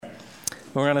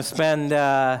We're going to spend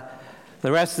the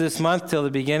rest of this month till the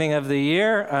beginning of the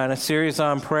year on a series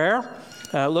on prayer,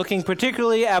 looking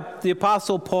particularly at the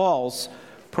Apostle Paul's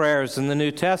prayers in the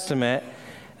New Testament,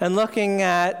 and looking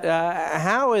at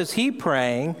how is he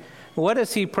praying, what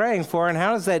is he praying for, and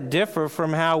how does that differ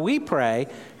from how we pray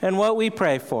and what we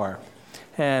pray for.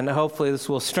 And hopefully this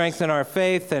will strengthen our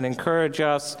faith and encourage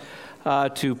us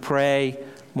to pray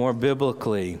more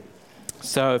biblically.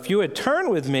 So if you would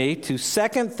turn with me to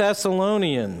 2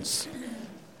 Thessalonians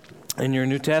in your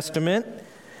New Testament,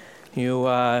 you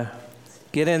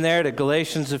get in there to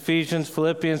Galatians, Ephesians,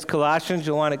 Philippians, Colossians.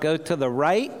 You'll want to go to the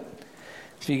right.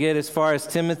 If you get as far as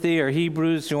Timothy or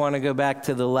Hebrews, you want to go back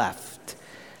to the left.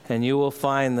 And you will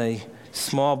find the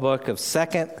small book of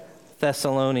 2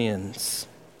 Thessalonians.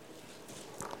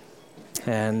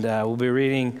 And we'll be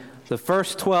reading the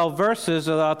first 12 verses,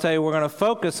 and I'll tell you we're going to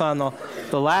focus on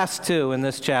the last two in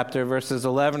this chapter, verses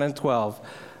 11 and 12.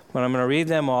 But I'm going to read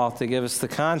them all to give us the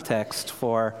context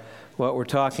for what we're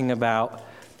talking about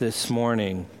this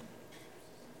morning.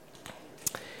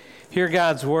 Hear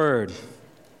God's word.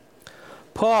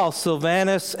 Paul,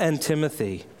 Silvanus, and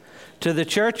Timothy, to the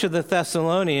church of the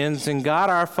Thessalonians, in God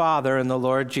our Father and the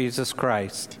Lord Jesus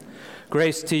Christ.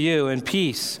 Grace to you and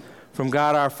peace from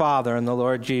God our Father and the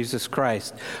Lord Jesus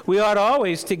Christ. We ought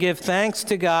always to give thanks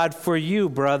to God for you,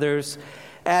 brothers,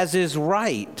 as is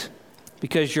right,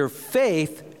 because your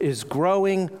faith is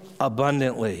growing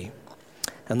abundantly,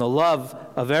 and the love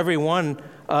of every one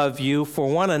of you for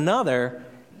one another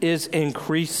is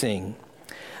increasing.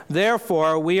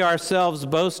 Therefore, we ourselves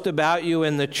boast about you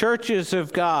in the churches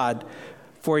of God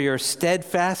for your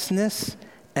steadfastness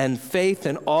and faith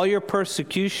in all your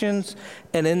persecutions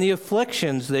and in the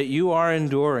afflictions that you are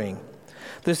enduring.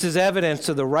 This is evidence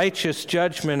of the righteous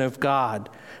judgment of God,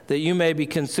 that you may be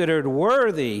considered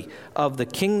worthy of the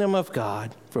kingdom of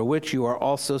God, for which you are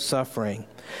also suffering.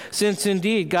 Since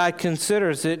indeed God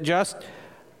considers it just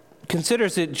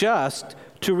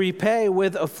to repay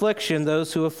with affliction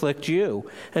those who afflict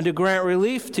you, and to grant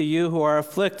relief to you who are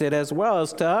afflicted as well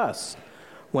as to us,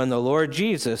 when the Lord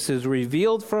Jesus is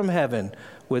revealed from heaven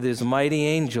with his mighty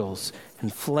angels in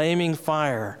flaming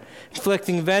fire,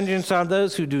 inflicting vengeance on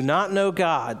those who do not know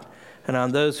God and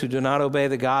on those who do not obey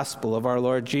the gospel of our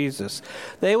Lord Jesus.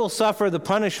 They will suffer the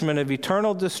punishment of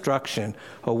eternal destruction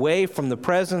away from the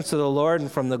presence of the Lord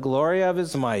and from the glory of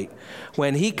his might,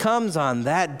 when he comes on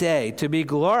that day to be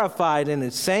glorified in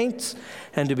his saints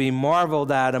and to be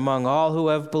marveled at among all who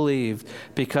have believed,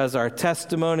 because our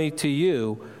testimony to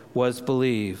you was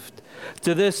believed.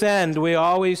 To this end, we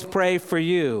always pray for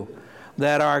you,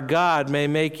 that our God may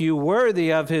make you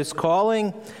worthy of his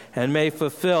calling and may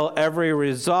fulfill every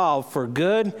resolve for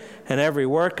good and every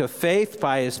work of faith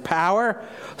by his power,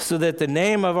 so that the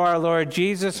name of our Lord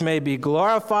Jesus may be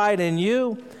glorified in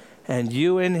you and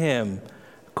you in him,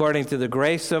 according to the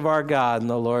grace of our God and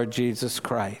the Lord Jesus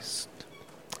Christ.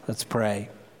 Let's pray.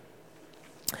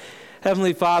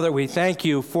 Heavenly Father, we thank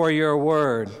you for your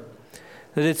word,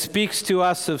 that it speaks to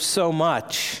us of so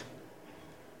much,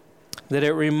 that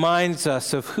it reminds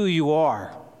us of who you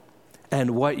are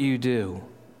and what you do.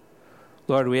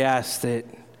 Lord, we ask that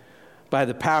by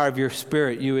the power of your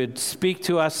Spirit, you would speak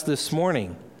to us this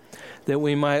morning, that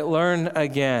we might learn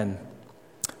again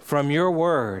from your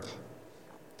word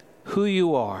who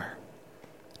you are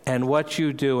and what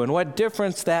you do and what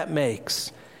difference that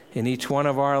makes in each one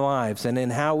of our lives and in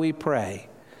how we pray.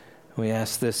 We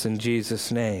ask this in Jesus'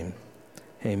 name.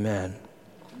 Amen.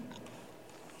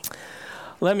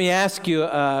 Let me ask you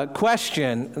a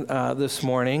question this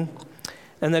morning.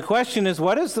 And the question is,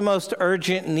 what is the most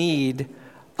urgent need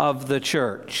of the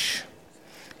church?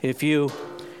 If you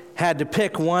had to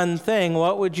pick one thing,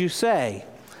 what would you say?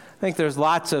 I think there's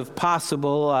lots of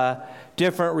possible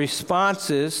different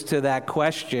responses to that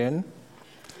question.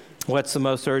 What's the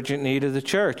most urgent need of the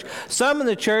church? Some in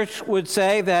the church would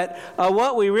say that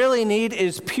what we really need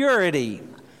is purity,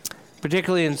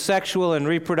 particularly in sexual and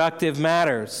reproductive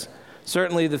matters.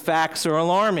 Certainly the facts are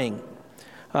alarming.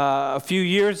 A few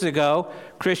years ago,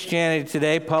 Christianity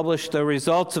Today published the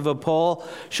results of a poll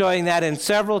showing that in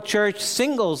several church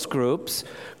singles groups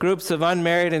of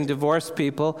unmarried and divorced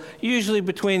people, usually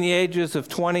between the ages of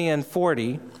 20 and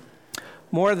 40,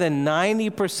 more than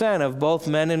 90% of both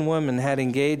men and women had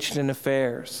engaged in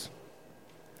affairs.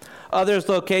 Others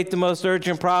locate the most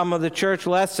urgent problem of the church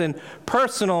less in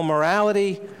personal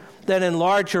morality than in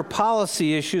larger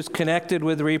policy issues connected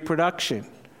with reproduction.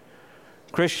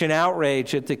 Christian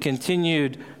outrage at the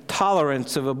continued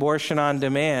tolerance of abortion on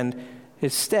demand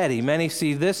is steady. Many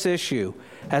see this issue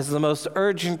as the most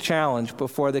urgent challenge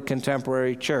before the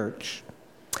contemporary church.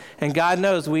 And God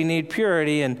knows we need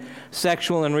purity in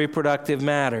sexual and reproductive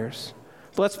matters.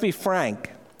 But let's be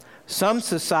frank. Some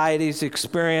societies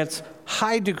experience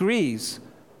high degrees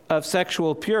of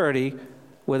sexual purity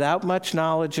without much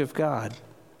knowledge of God.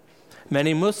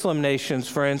 Many Muslim nations,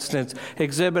 for instance,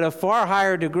 exhibit a far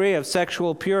higher degree of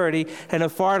sexual purity and a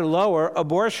far lower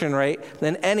abortion rate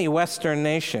than any Western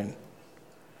nation.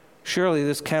 Surely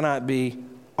this cannot be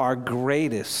our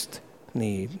greatest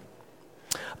need.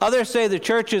 Others say the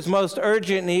church's most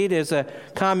urgent need is a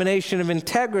combination of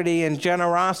integrity and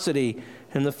generosity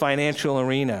in the financial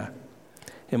arena.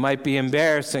 It might be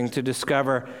embarrassing to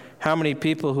discover how many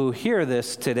people who hear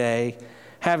this today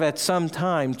have at some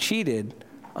time cheated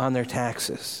on their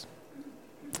taxes.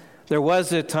 There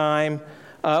was a time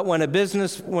when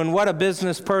what a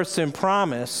business person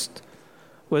promised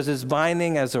was as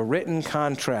binding as a written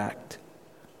contract,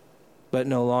 but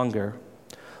no longer.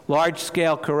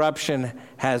 Large-scale corruption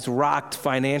has rocked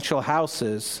financial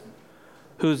houses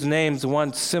whose names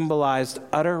once symbolized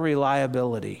utter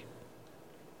reliability.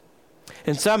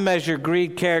 In some measure,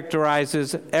 greed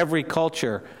characterizes every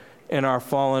culture in our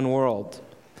fallen world.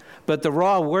 But the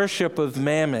raw worship of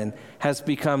mammon has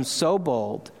become so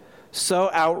bold,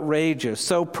 so outrageous,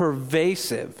 so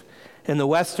pervasive in the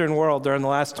Western world during the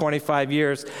last 25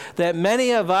 years that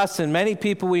many of us and many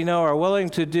people we know are willing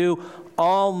to do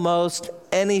almost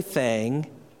anything,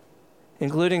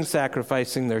 including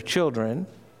sacrificing their children,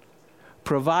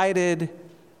 provided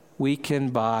we can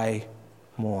buy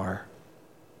more.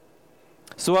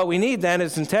 So what we need then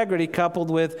is integrity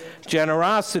coupled with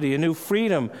generosity, a new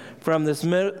freedom from this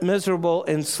miserable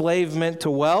enslavement to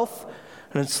wealth,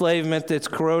 an enslavement that's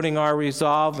corroding our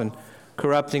resolve and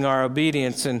corrupting our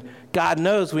obedience. And God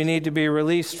knows we need to be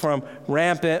released from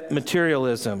rampant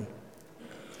materialism.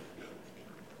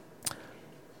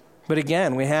 But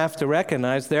again, we have to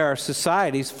recognize there are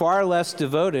societies far less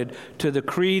devoted to the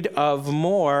creed of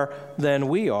more than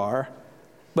we are,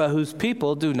 but whose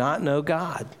people do not know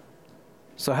God.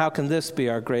 So how can this be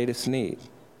our greatest need?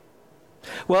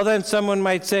 Well, then someone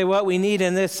might say what we need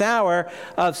in this hour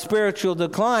of spiritual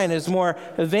decline is more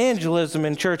evangelism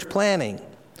and church planning.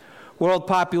 World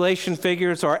population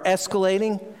figures are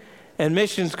escalating, and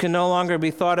missions can no longer be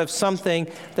thought of something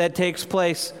that takes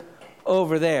place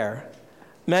over there.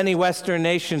 Many Western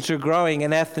nations are growing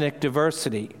in ethnic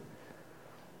diversity.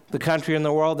 The country in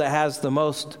the world that has the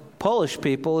most Polish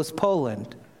people is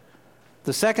Poland.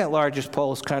 The second largest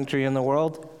Polish country in the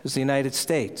world is the United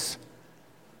States.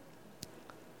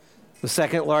 The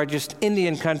second largest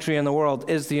Indian country in the world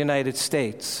is the United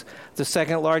States. The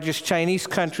second largest Chinese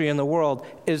country in the world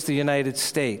is the United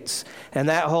States. And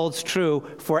that holds true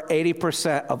for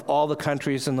 80% of all the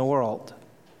countries in the world.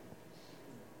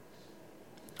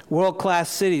 World-class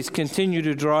cities continue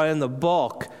to draw in the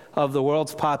bulk of the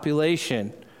world's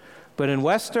population. But in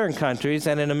Western countries,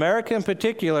 and in America in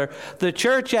particular, the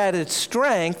church at its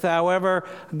strength, however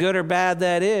good or bad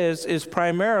that is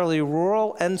primarily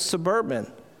rural and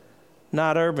suburban,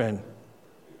 not urban.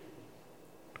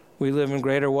 We live in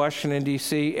Greater Washington,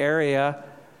 D.C. area.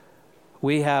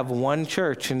 We have one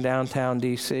church in downtown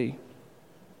D.C.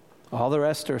 All the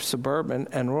rest are suburban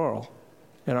and rural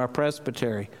in our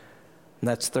presbytery, and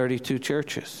that's 32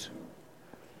 churches.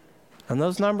 And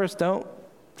those numbers don't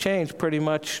change pretty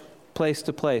much place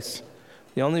to place.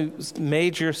 The only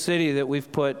major city that we've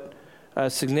put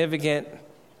significant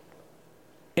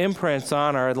imprints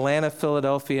on are Atlanta,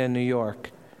 Philadelphia, and New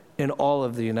York in all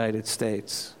of the United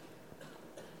States.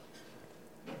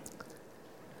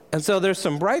 And so there's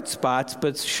some bright spots,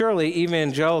 but surely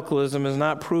evangelicalism is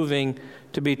not proving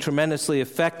to be tremendously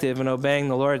effective in obeying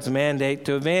the Lord's mandate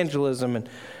to evangelism.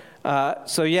 And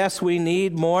so yes, we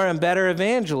need more and better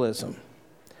evangelism.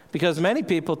 Because many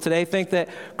people today think that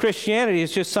Christianity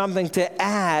is just something to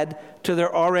add to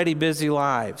their already busy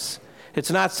lives. It's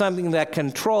not something that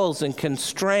controls and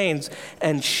constrains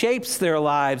and shapes their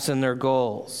lives and their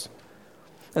goals.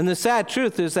 And the sad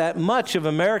truth is that much of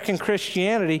American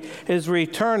Christianity is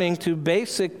returning to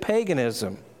basic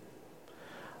paganism.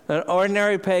 An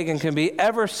ordinary pagan can be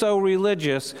ever so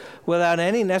religious without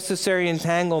any necessary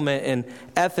entanglement in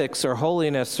ethics or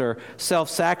holiness or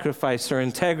self-sacrifice or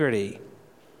integrity.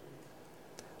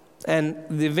 And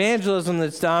the evangelism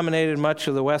that's dominated much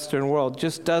of the Western world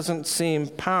just doesn't seem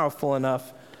powerful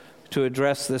enough to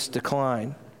address this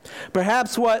decline.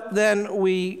 Perhaps what then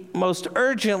we most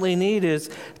urgently need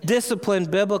is disciplined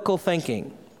biblical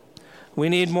thinking. We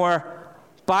need more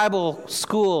Bible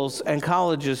schools and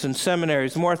colleges and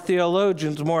seminaries, more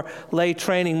theologians, more lay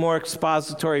training, more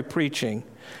expository preaching.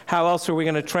 How else are we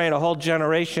going to train a whole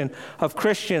generation of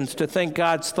Christians to think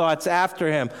God's thoughts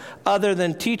after him, other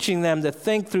than teaching them to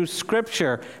think through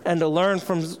Scripture and to learn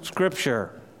from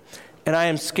Scripture? And I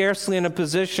am scarcely in a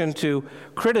position to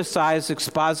criticize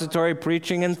expository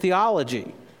preaching and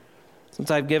theology,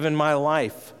 since I've given my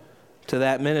life to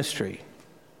that ministry.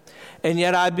 And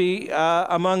yet I'd be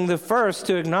among the first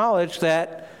to acknowledge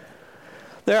that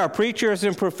there are preachers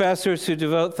and professors who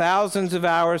devote thousands of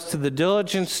hours to the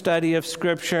diligent study of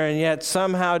Scripture and yet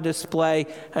somehow display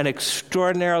an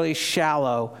extraordinarily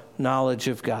shallow knowledge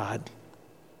of God.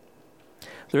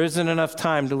 There isn't enough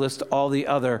time to list all the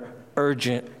other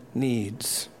urgent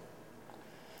needs.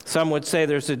 Some would say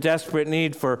there's a desperate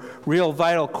need for real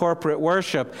vital corporate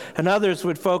worship, and others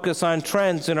would focus on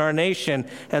trends in our nation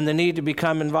and the need to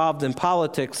become involved in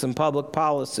politics and public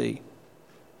policy.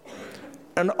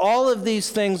 And all of these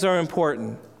things are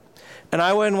important. And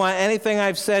I wouldn't want anything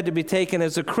I've said to be taken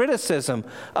as a criticism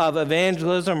of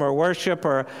evangelism or worship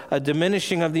or a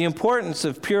diminishing of the importance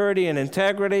of purity and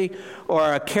integrity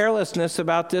or a carelessness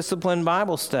about disciplined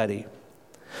Bible study.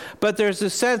 But there's a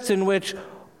sense in which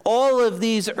all of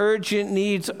these urgent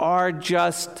needs are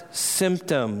just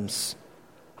symptoms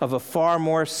of a far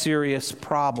more serious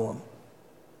problem.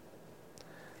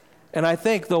 And I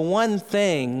think the one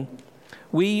thing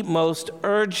we most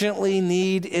urgently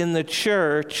need in the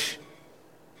church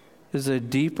is a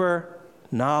deeper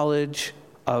knowledge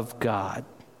of God.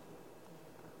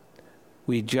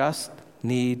 We just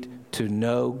need to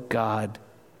know God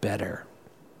better.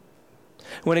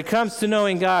 When it comes to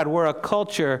knowing God, we're a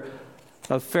culture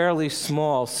of fairly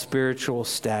small spiritual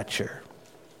stature.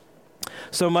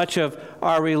 So much of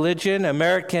our religion,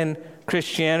 American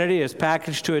Christianity, is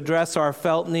packaged to address our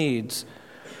felt needs,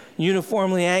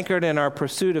 uniformly anchored in our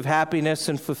pursuit of happiness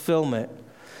and fulfillment.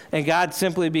 And God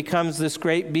simply becomes this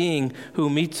great being who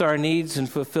meets our needs and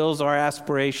fulfills our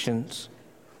aspirations.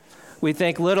 We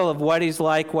think little of what he's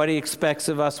like, what he expects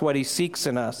of us, what he seeks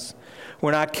in us.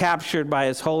 We're not captured by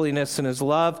his holiness and his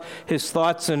love. His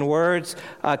thoughts and words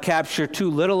capture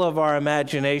too little of our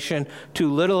imagination,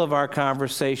 too little of our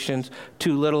conversations,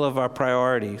 too little of our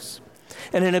priorities.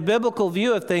 And in a biblical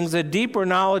view of things, a deeper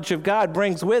knowledge of God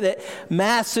brings with it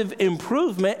massive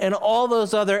improvement in all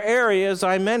those other areas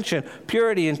I mentioned: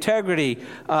 purity, integrity,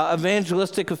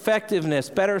 evangelistic effectiveness,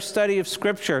 better study of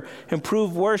Scripture,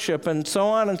 improved worship, and so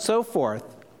on and so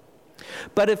forth.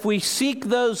 But if we seek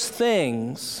those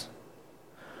things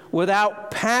without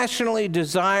passionately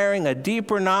desiring a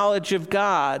deeper knowledge of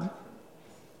God,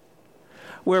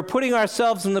 we're putting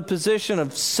ourselves in the position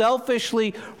of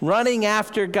selfishly running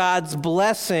after God's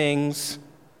blessings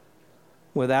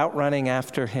without running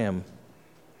after him.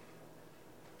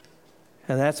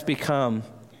 And that's become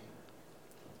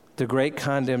the great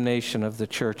condemnation of the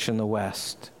church in the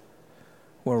West.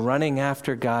 We're running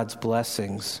after God's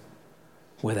blessings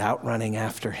without running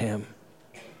after him.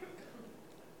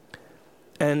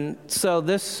 And so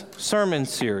this sermon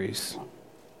series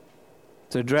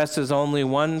addresses only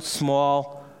one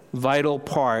small, vital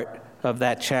part of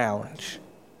that challenge.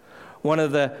 One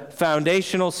of the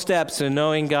foundational steps in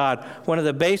knowing God, one of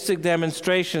the basic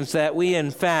demonstrations that we, in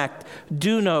fact,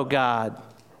 do know God,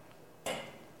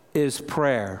 is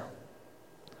prayer.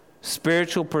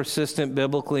 Spiritual, persistent,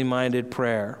 biblically minded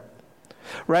prayer.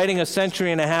 Writing a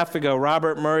century and a half ago,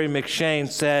 Robert Murray McCheyne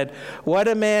said, "What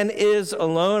a man is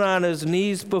alone on his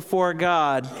knees before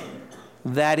God,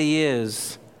 that he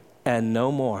is, and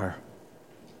no more."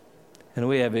 And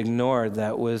we have ignored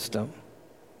that wisdom.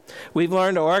 We've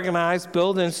learned to organize,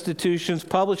 build institutions,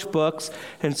 publish books,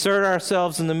 insert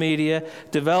ourselves in the media,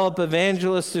 develop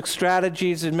evangelistic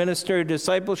strategies, administer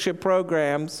discipleship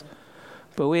programs,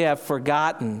 but we have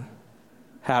forgotten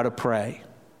how to pray.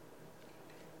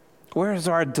 Where is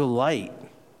our delight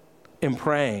in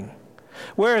praying?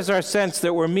 Where is our sense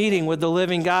that we're meeting with the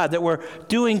living God, that we're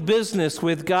doing business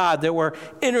with God, that we're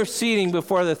interceding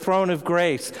before the throne of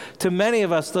grace? To many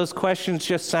of us, those questions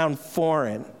just sound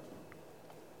foreign.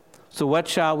 So what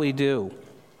shall we do?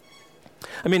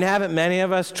 I mean, haven't many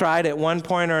of us tried at one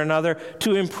point or another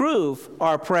to improve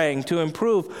our praying, to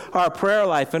improve our prayer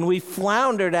life? And we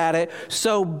floundered at it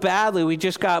so badly, we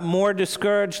just got more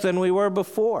discouraged than we were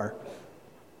before.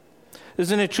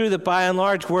 Isn't it true that by and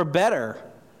large we're better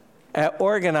at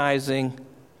organizing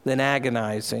than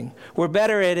agonizing? We're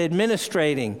better at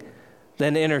administrating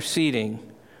than interceding.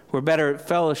 We're better at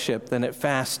fellowship than at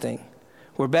fasting.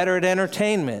 We're better at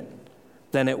entertainment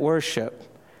than at worship.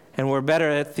 And we're better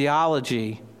at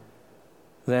theology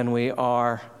than we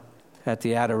are at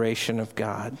the adoration of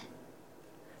God.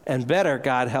 And better,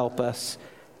 God help us,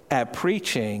 at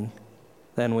preaching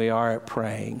than we are at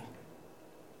praying.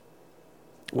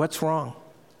 What's wrong?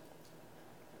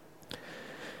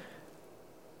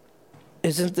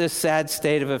 Isn't this sad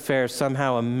state of affairs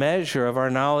somehow a measure of our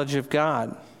knowledge of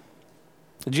God?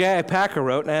 J.I. Packer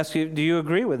wrote and asked you, do you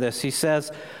agree with this? He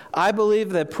says, I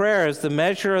believe that prayer is the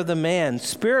measure of the man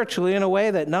spiritually in a way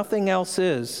that nothing else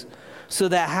is, so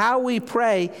that how we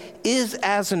pray is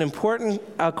as an important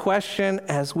a question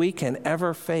as we can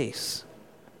ever face.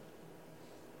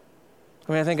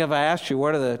 I mean, I think if I asked you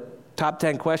what are the top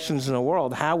 10 questions in the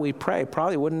world, how we pray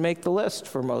probably wouldn't make the list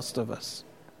for most of us.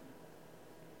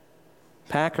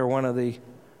 Packer, one of the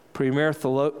premier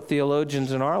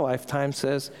theologians in our lifetime,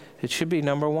 says it should be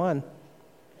number one.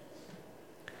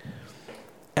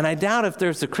 And I doubt if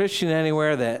there's a Christian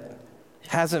anywhere that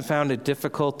hasn't found it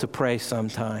difficult to pray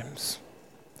sometimes.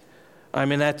 I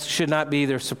mean, that should not be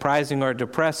either surprising or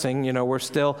depressing. You know, we're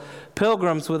still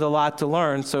pilgrims with a lot to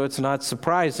learn, so it's not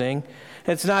surprising.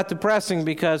 It's not depressing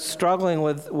because struggling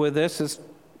with this is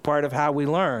part of how we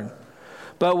learn.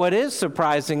 But what is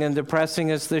surprising and depressing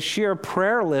is the sheer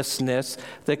prayerlessness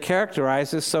that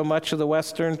characterizes so much of the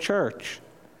Western church.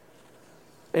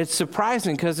 It's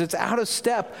surprising because it's out of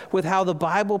step with how the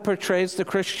Bible portrays the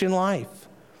Christian life.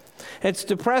 It's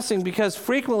depressing because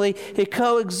frequently it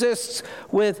coexists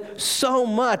with so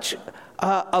much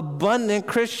abundant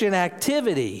Christian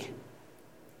activity.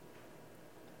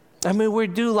 I mean, we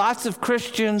do lots of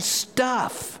Christian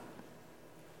stuff,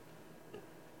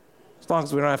 as long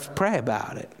as we don't have to pray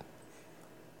about it.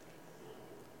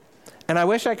 And I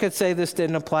wish I could say this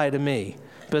didn't apply to me,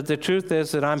 but the truth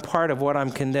is that I'm part of what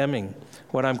I'm condemning,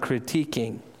 what I'm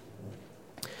critiquing.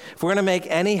 If we're going to make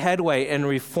any headway in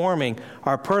reforming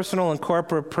our personal and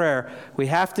corporate prayer, we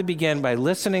have to begin by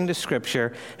listening to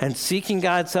Scripture and seeking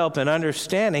God's help in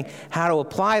understanding how to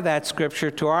apply that Scripture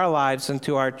to our lives and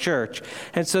to our church.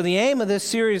 And so the aim of this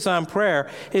series on prayer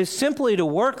is simply to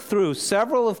work through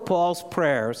several of Paul's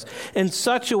prayers in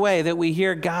such a way that we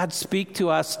hear God speak to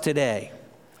us today,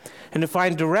 and to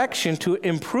find direction to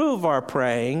improve our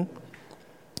praying,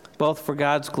 both for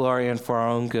God's glory and for our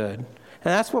own good.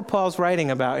 And that's what Paul's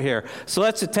writing about here. So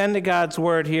let's attend to God's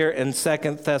word here in 2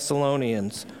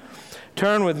 Thessalonians.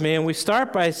 Turn with me, and we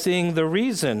start by seeing the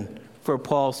reason for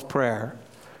Paul's prayer.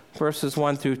 Verses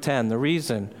 1 through 10, the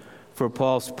reason for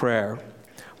Paul's prayer.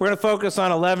 We're going to focus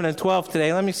on 11 and 12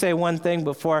 today. Let me say one thing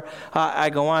before I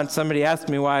go on. Somebody asked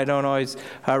me why I don't always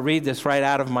read this right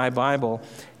out of my Bible.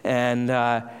 And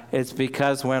it's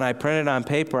because when I print it on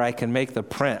paper, I can make the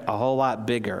print a whole lot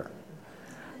bigger.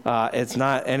 It's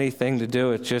not anything to do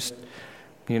with just,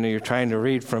 you're trying to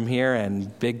read from here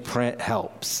and big print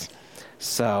helps.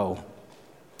 So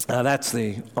that's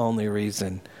the only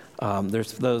reason.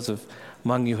 There's those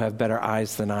among you who have better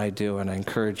eyes than I do, and I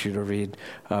encourage you to read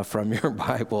from your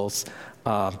Bibles.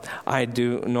 I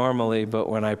do normally, but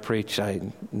when I preach, I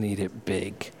need it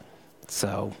big.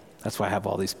 So that's why I have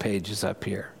all these pages up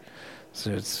here.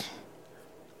 So it's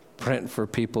print for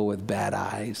people with bad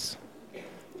eyes.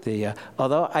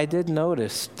 Although I did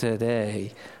notice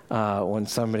today when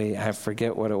somebody, I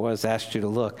forget what it was, asked you to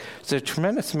look, there's a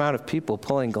tremendous amount of people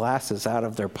pulling glasses out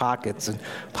of their pockets and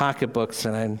pocketbooks,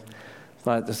 and I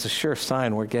thought it's a sure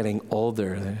sign we're getting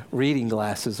older. The reading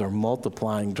glasses are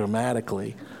multiplying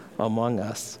dramatically among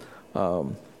us.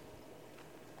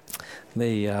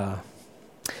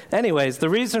 Anyways, the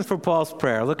reason for Paul's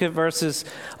prayer. Look at verses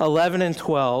 11 and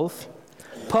 12.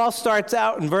 Paul starts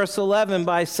out in verse 11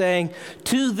 by saying,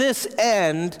 to this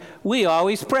end, we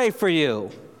always pray for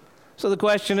you. So the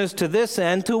question is, to this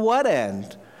end, to what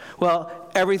end? Well,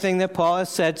 everything that Paul has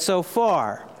said so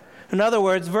far. In other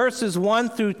words, verses 1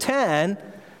 through 10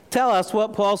 tell us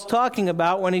what Paul's talking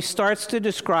about when he starts to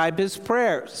describe his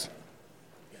prayers.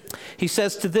 He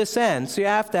says, to this end. So you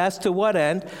have to ask, to what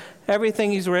end?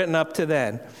 Everything he's written up to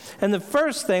then. And the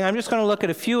first thing, I'm just going to look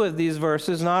at a few of these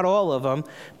verses, not all of them,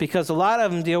 because a lot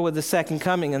of them deal with the second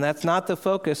coming, and that's not the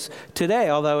focus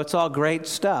today, although it's all great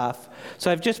stuff.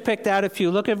 So I've just picked out a few.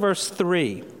 Look at verse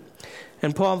 3.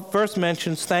 And Paul first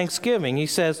mentions thanksgiving. He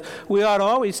says, we ought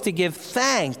always to give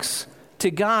thanks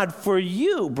to God for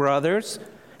you, brothers,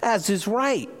 as is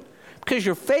right, because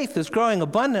your faith is growing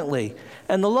abundantly,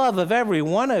 and the love of every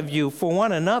one of you for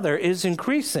one another is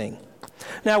increasing.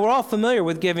 Now, we're all familiar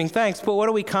with giving thanks, but what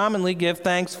do we commonly give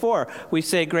thanks for? We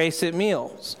say grace at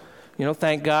meals.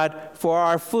 Thank God for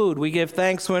our food. We give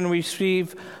thanks when we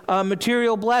receive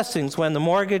material blessings, when the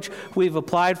mortgage we've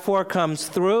applied for comes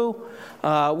through,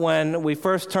 when we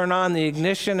first turn on the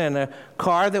ignition in a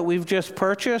car that we've just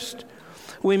purchased.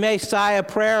 We may sigh a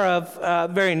prayer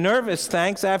of very nervous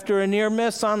thanks after a near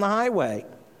miss on the highway.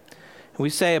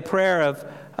 We say a prayer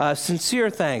of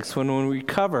sincere thanks when we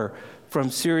recover from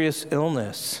serious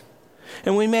illness.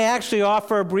 And we may actually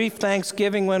offer a brief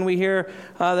thanksgiving when we hear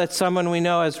that someone we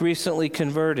know has recently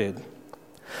converted.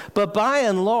 But by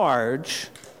and large,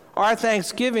 our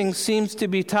thanksgiving seems to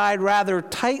be tied rather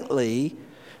tightly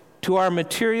to our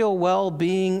material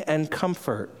well-being and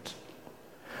comfort.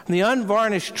 And the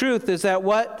unvarnished truth is that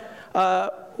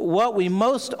what we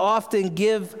most often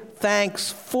give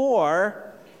thanks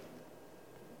for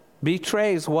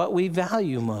betrays what we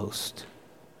value most.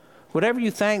 Whatever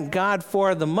you thank God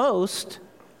for the most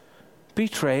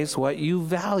betrays what you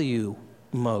value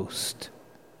most.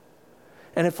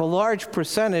 And if a large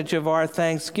percentage of our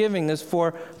thanksgiving is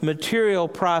for material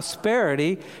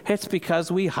prosperity, it's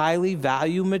because we highly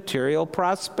value material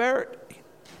prosperity.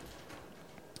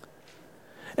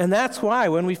 And that's why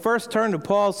when we first turn to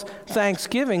Paul's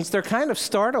thanksgivings, they're kind of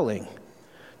startling.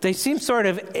 They seem sort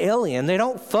of alien. They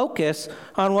don't focus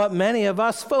on what many of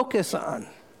us focus on.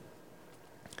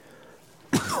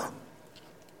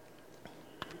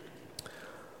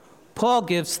 Paul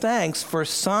gives thanks for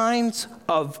signs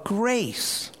of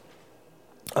grace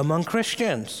among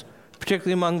Christians,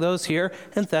 particularly among those here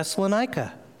in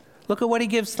Thessalonica. Look at what he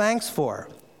gives thanks for.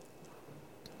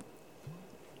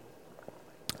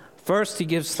 First, he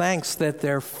gives thanks that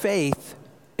their faith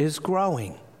is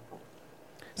growing.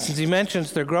 Since he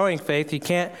mentions their growing faith, he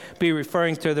can't be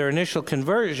referring to their initial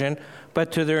conversion,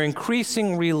 but to their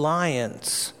increasing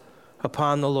reliance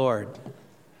upon the Lord.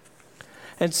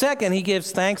 And second, he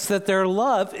gives thanks that their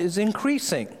love is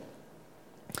increasing.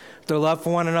 Their love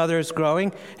for one another is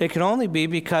growing. It can only be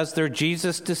because they're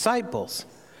Jesus' disciples.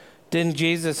 Didn't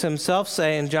Jesus himself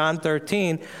say in John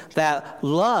 13 that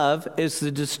love is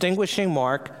the distinguishing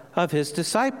mark of his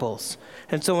disciples?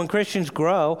 And so when Christians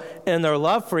grow in their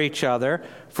love for each other,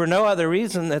 for no other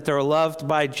reason that they're loved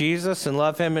by Jesus and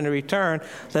love him in return,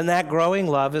 then that growing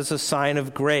love is a sign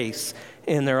of grace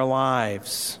in their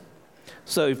lives.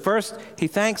 So first, he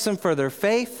thanks them for their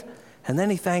faith, and then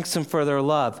he thanks them for their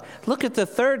love. Look at the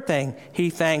third thing he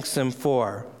thanks them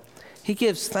for. He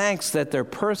gives thanks that they're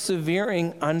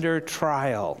persevering under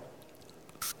trial.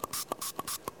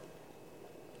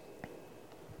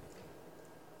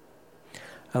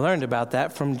 I learned about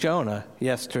that from Jonah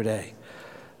yesterday.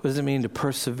 What does it mean to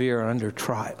persevere under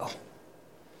trial?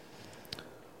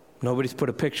 Nobody's put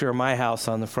a picture of my house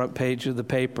on the front page of the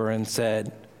paper and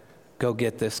said, go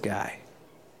get this guy.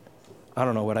 I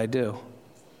don't know what I'd do.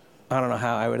 I don't know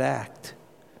how I would act.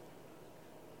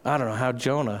 I don't know how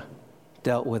Jonah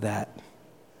dealt with that.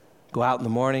 Go out in the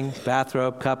morning,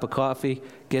 bathrobe, cup of coffee,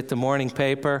 get the morning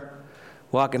paper,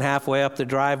 walking halfway up the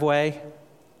driveway,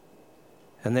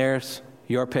 and there's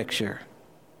your picture.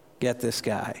 Get this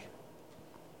guy.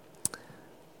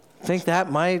 I think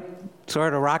that might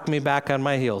sort of rock me back on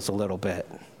my heels a little bit.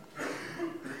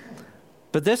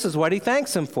 But this is what he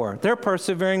thanks them for. They're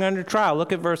persevering under trial.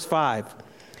 Look at verse 5.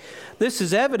 This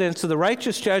is evidence of the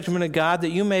righteous judgment of God,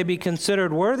 that you may be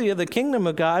considered worthy of the kingdom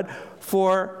of God,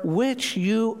 for which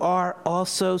you are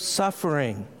also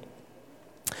suffering.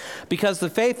 Because the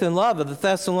faith and love of the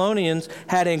Thessalonians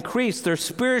had increased, they're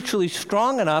spiritually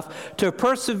strong enough to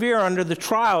persevere under the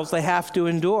trials they have to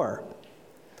endure.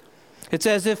 It's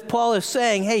as if Paul is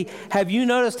saying, hey, have you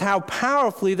noticed how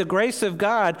powerfully the grace of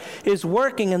God is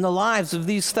working in the lives of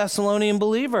these Thessalonian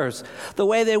believers? The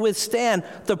way they withstand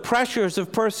the pressures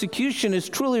of persecution is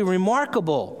truly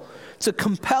remarkable. It's a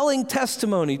compelling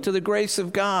testimony to the grace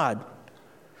of God.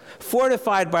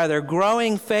 Fortified by their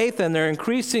growing faith and their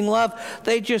increasing love,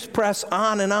 they just press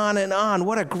on and on and on.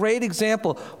 What a great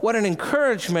example. What an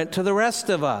encouragement to the rest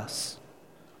of us.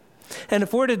 And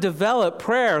if we're to develop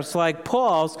prayers like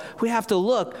Paul's, we have to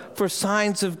look for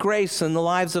signs of grace in the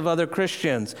lives of other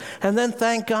Christians and then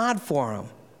thank God for them.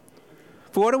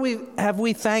 For what have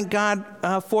we thanked God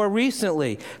for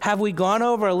recently? Have we gone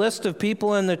over a list of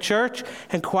people in the church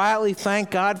and quietly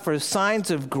thanked God for signs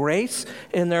of grace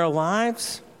in their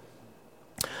lives?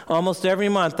 Almost every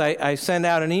month I send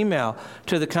out an email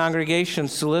to the congregation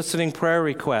soliciting prayer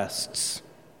requests.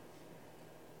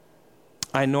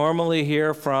 I normally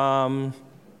hear from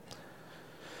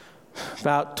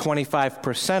about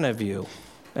 25% of you,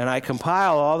 and I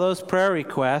compile all those prayer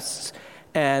requests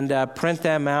and print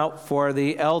them out for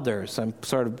the elders. I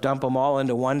sort of dump them all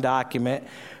into one document,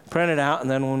 print it out, and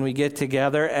then when we get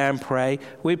together and pray,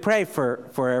 we pray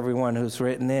for everyone who's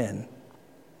written in.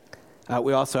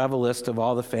 We also have a list of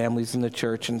all the families in the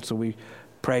church, and so we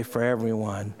pray for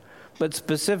everyone. But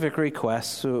specific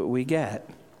requests we get.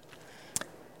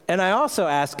 And I also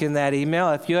ask in that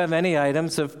email if you have any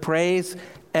items of praise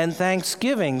and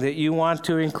thanksgiving that you want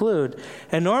to include.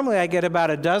 And normally I get about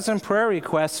a dozen prayer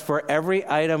requests for every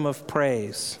item of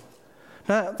praise.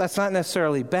 Now, that's not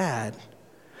necessarily bad,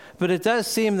 but it does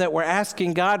seem that we're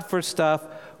asking God for stuff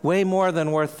way more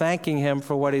than we're thanking him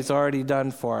for what he's already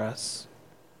done for us.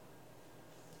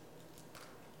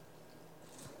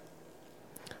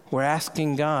 we're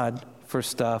asking God for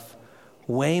stuff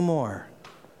way more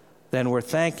than we're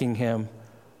thanking him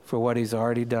for what he's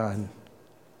already done.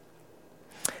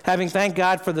 Having thanked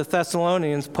God for the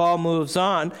Thessalonians, Paul moves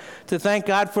on to thank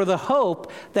God for the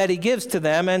hope that he gives to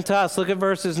them and to us. Look at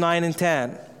verses 9 and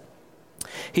 10.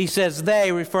 He says,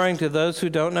 they, referring to those who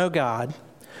don't know God,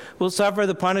 will suffer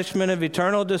the punishment of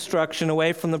eternal destruction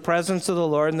away from the presence of the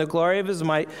Lord and the glory of his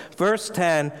might. Verse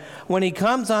 10, when he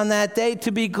comes on that day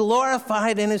to be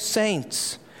glorified in his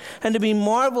saints and to be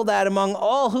marveled at among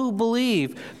all who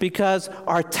believe, because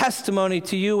our testimony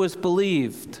to you was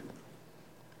believed.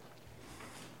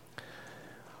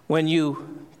 When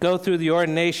you go through the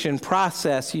ordination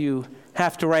process, you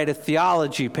have to write a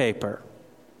theology paper.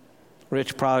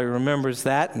 Rich probably remembers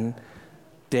that, and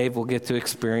Dave will get to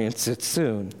experience it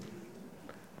soon.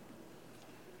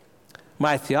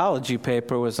 My theology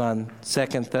paper was on 2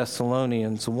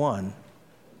 Thessalonians 1.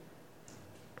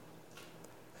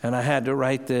 And I had to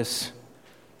write this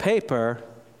paper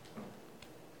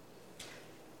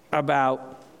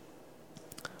about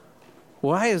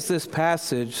why is this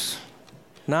passage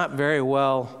not very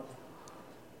well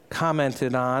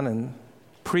commented on and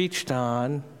preached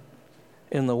on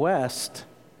in the West,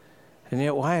 and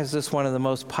yet why is this one of the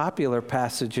most popular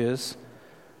passages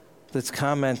that's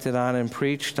commented on and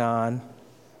preached on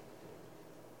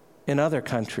in other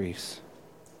countries?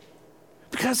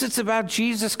 Because it's about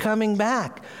Jesus coming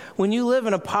back. When you live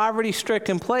in a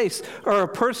poverty-stricken place or a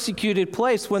persecuted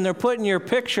place, when they're putting your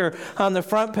picture on the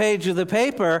front page of the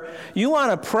paper, you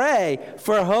want to pray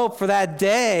for hope for that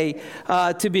day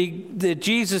that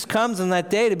Jesus comes on that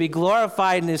day to be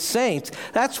glorified in his saints.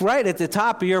 That's right at the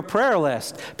top of your prayer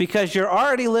list, because you're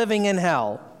already living in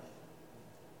hell.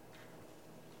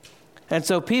 And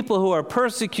so people who are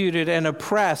persecuted and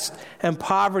oppressed and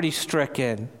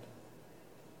poverty-stricken,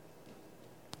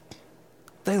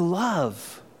 they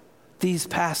love these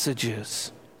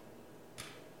passages.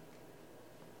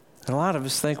 And a lot of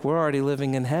us think we're already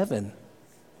living in heaven,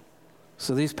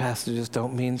 so these passages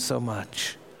don't mean so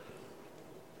much.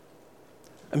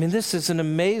 I mean, this is an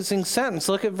amazing sentence.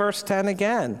 Look at verse 10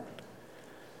 again.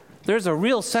 There's a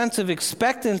real sense of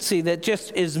expectancy that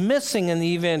just is missing in the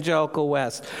evangelical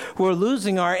West. We're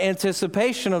losing our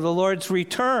anticipation of the Lord's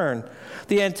return.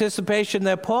 The anticipation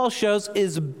that Paul shows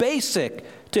is basic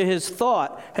to his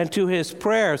thought and to his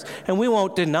prayers. And we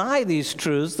won't deny these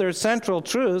truths. They're central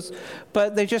truths,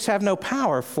 but they just have no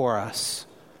power for us.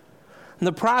 And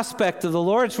the prospect of the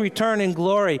Lord's return in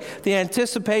glory, the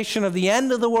anticipation of the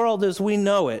end of the world as we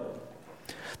know it,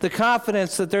 the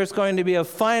confidence that there's going to be a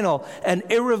final and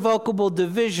irrevocable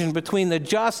division between the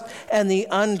just and the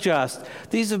unjust,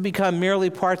 these have become merely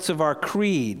parts of our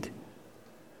creed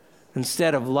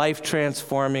instead of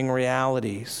life-transforming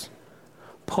realities.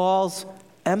 Paul's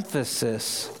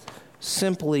emphasis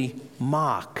simply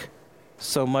mock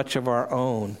so much of our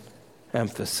own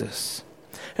emphasis.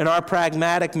 In our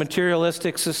pragmatic,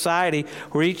 materialistic society,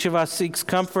 where each of us seeks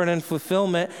comfort and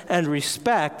fulfillment and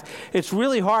respect, it's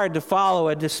really hard to follow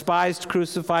a despised,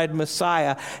 crucified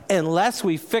Messiah unless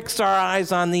we fix our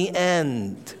eyes on the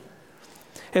end.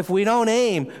 If we don't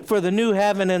aim for the new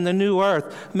heaven and the new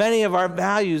earth, many of our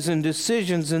values and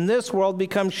decisions in this world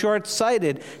become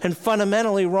short-sighted and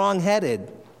fundamentally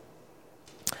wrong-headed.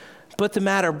 Put the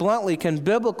matter bluntly, can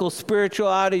biblical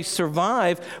spirituality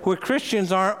survive where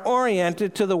Christians aren't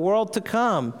oriented to the world to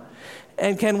come?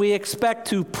 And can we expect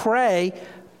to pray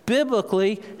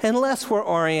biblically unless we're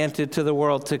oriented to the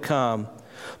world to come?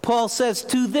 Paul says,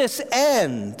 to this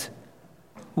end,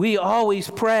 we always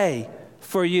pray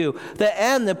for you. The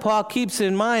end that Paul keeps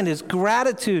in mind is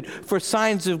gratitude for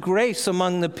signs of grace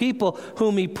among the people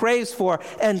whom he prays for,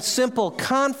 and simple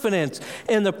confidence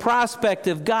in the prospect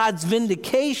of God's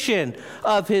vindication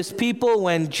of his people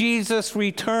when Jesus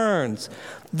returns.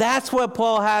 That's what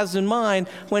Paul has in mind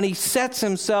when he sets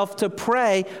himself to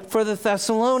pray for the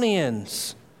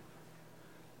Thessalonians.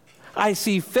 I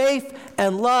see faith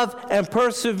and love and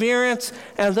perseverance,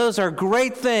 and those are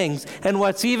great things. And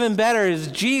what's even better is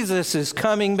Jesus is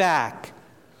coming back.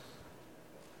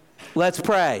 Let's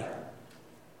pray.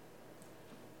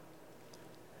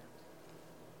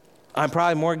 I'm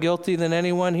probably more guilty than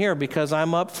anyone here because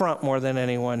I'm up front more than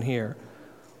anyone here.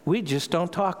 We just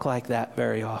don't talk like that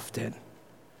very often.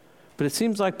 But it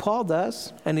seems like Paul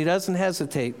does, and he doesn't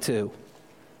hesitate to.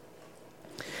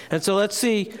 And so let's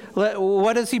see,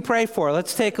 what does he pray for?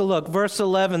 Let's take a look. Verse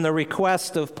 11, the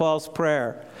request of Paul's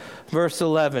prayer. Verse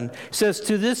 11 says,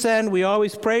 to this end we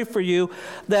always pray for you,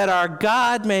 that our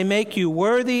God may make you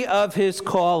worthy of his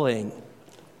calling.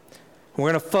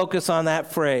 We're going to focus on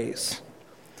that phrase.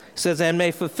 It says, and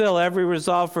may fulfill every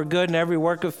resolve for good and every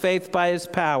work of faith by his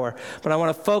power. But I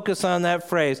want to focus on that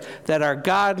phrase, that our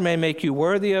God may make you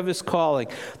worthy of his calling.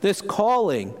 This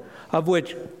calling of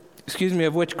which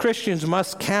Christians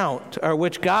must count, or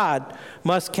which God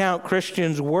must count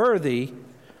Christians worthy,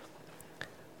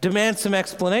 demands some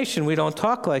explanation. We don't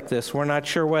talk like this. We're not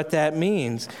sure what that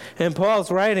means. In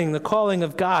Paul's writing, the calling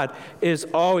of God is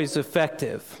always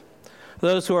effective.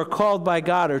 Those who are called by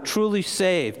God are truly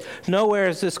saved. Nowhere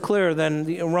is this clearer than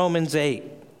Romans 8.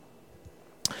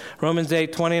 Romans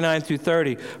 8, 29 through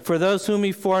 30. For those whom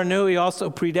he foreknew, he also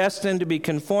predestined to be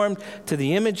conformed to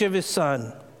the image of his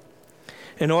Son,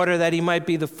 in order that he might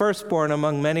be the firstborn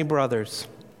among many brothers.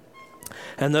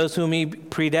 And those whom he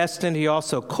predestined, he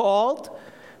also called.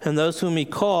 And those whom he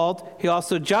called, he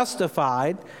also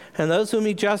justified. And those whom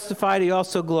he justified, he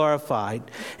also glorified.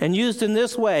 And used in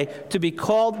this way, to be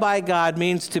called by God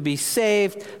means to be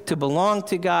saved, to belong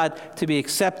to God, to be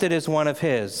accepted as one of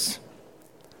his.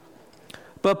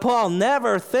 But Paul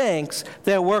never thinks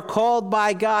that we're called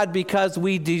by God because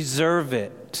we deserve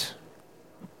it.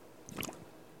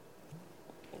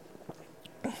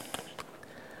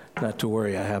 Not to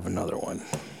worry, I have another one.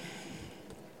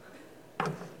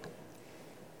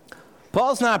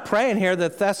 Paul's not praying here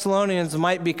that Thessalonians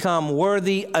might become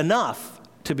worthy enough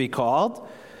to be called.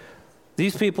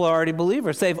 These people are already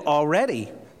believers. They've already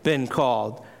been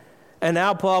called. And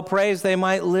now Paul prays they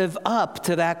might live up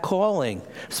to that calling.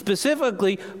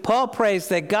 Specifically, Paul prays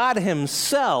that God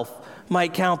himself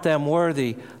might count them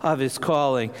worthy of his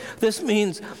calling. This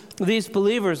means these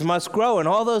believers must grow in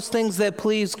all those things that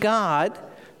please God,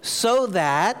 so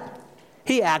that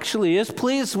he actually is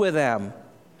pleased with them,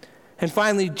 and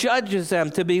finally judges them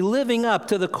to be living up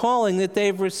to the calling that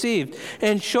they've received.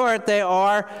 In short, they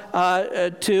are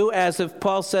to, as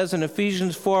Paul says in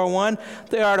Ephesians 4:1,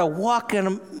 they are to walk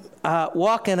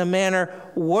in a manner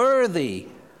worthy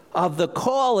of the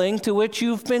calling to which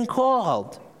you've been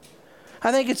called.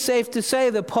 I think it's safe to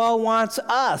say that Paul wants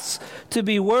us to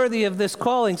be worthy of this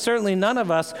calling. Certainly none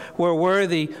of us were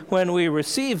worthy when we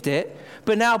received it,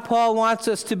 but now Paul wants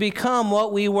us to become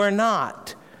what we were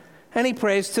not. And he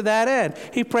prays to that end.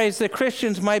 He prays that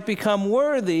Christians might become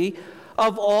worthy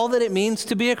of all that it means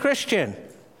to be a Christian,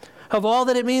 of all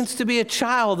that it means to be a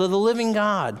child of the living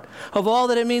God, of all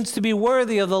that it means to be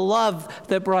worthy of the love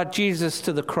that brought Jesus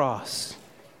to the cross.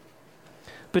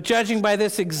 But judging by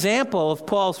this example of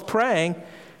Paul's praying, it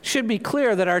should be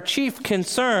clear that our chief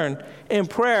concern in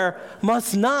prayer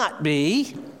must not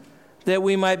be that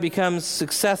we might become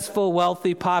successful,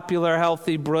 wealthy, popular,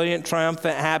 healthy, brilliant,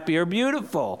 triumphant, happy, or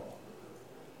beautiful.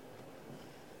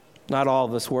 Not all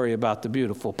of us worry about the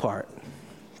beautiful part.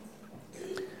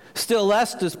 Still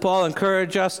less does Paul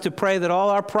encourage us to pray that all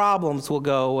our problems will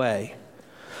go away.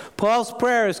 Paul's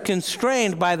prayer is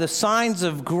constrained by the signs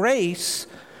of grace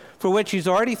for which he's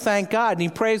already thanked God, and he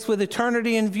prays with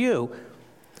eternity in view.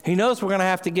 He knows we're going to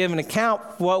have to give an account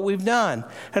for what we've done.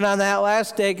 And on that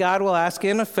last day, God will ask,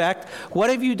 in effect,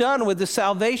 what have you done with the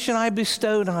salvation I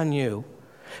bestowed on you?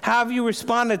 How have you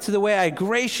responded to the way I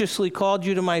graciously called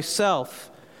you to myself?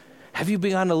 Have you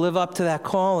begun to live up to that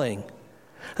calling?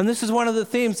 And this is one of the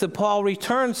themes that Paul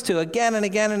returns to again and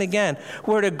again and again.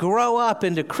 We're to grow up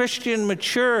into Christian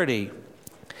maturity.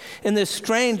 In this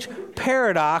strange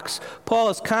paradox, Paul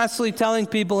is constantly telling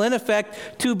people, in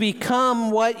effect, to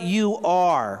become what you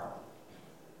are.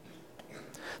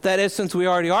 That is, since we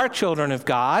already are children of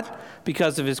God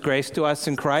because of his grace to us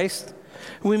in Christ,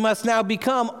 we must now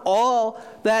become all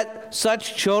that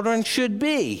such children should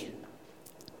be.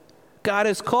 God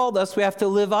has called us. We have to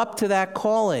live up to that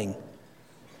calling.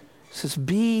 He says,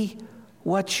 be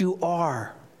what you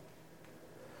are.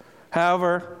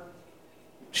 However,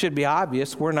 it should be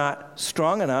obvious, we're not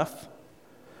strong enough,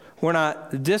 we're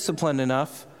not disciplined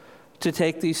enough to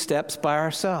take these steps by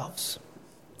ourselves.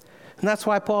 And that's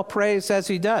why Paul prays as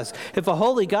he does. If a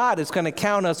holy God is going to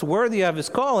count us worthy of his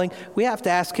calling, we have to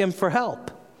ask him for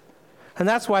help. And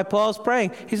that's why Paul's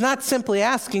praying. He's not simply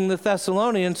asking the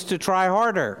Thessalonians to try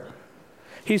harder.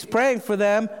 He's praying for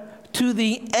them to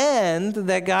the end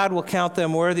that God will count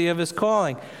them worthy of his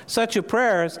calling. Such a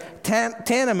prayer is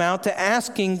tantamount to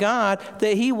asking God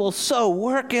that he will so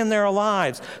work in their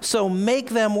lives, so make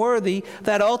them worthy,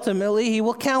 that ultimately he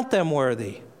will count them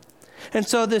worthy. And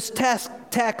so this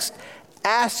text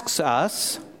asks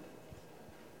us,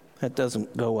 that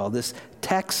doesn't go well, this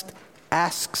text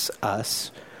asks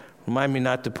us, remind me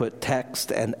not to put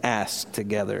text and ask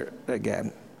together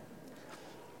again.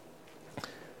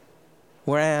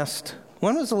 We're asked,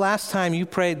 when was the last time you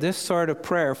prayed this sort of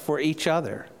prayer for each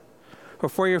other, or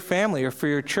for your family, or for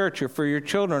your church, or for your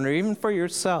children, or even for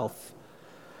yourself?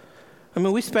 I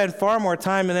mean, we spend far more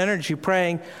time and energy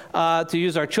praying, to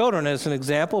use our children as an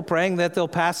example, praying that they'll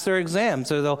pass their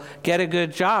exams or they'll get a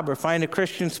good job or find a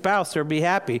Christian spouse or be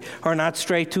happy or not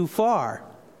stray too far,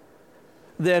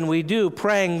 than we do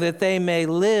praying that they may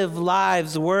live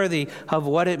lives worthy of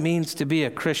what it means to be a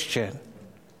Christian.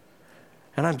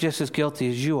 And I'm just as guilty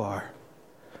as you are.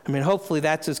 I mean, hopefully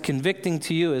that's as convicting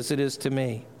to you as it is to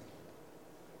me.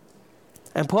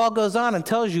 And Paul goes on and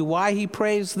tells you why he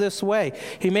prays this way.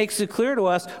 He makes it clear to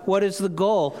us what is the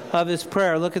goal of his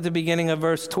prayer. Look at the beginning of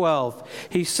verse 12.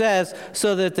 He says,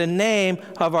 so that the name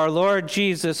of our Lord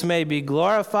Jesus may be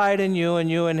glorified in you and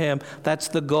you in him. That's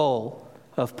the goal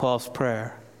of Paul's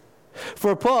prayer.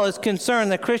 For Paul is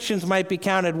concerned that Christians might be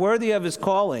counted worthy of his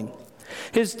calling.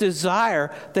 His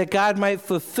desire that God might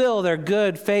fulfill their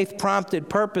good, faith-prompted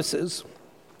purposes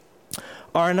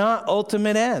are not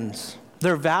ultimate ends.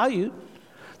 They're valued.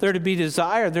 They're to be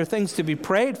desired. They're things to be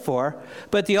prayed for.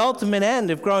 But the ultimate end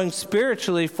of growing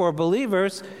spiritually for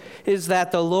believers is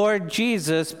that the Lord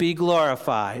Jesus be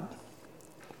glorified.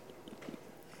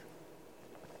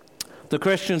 The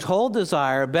Christian's whole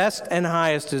desire, best and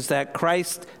highest, is that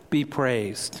Christ be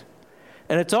praised.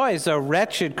 And it's always a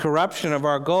wretched corruption of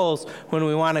our goals when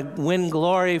we want to win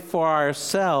glory for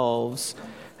ourselves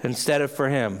instead of for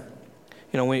him.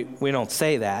 You know, we don't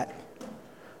say that.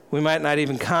 We might not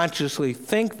even consciously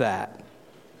think that.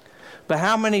 But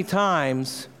how many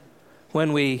times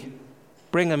when we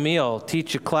bring a meal,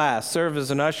 teach a class, serve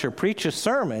as an usher, preach a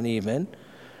sermon even,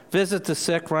 visit the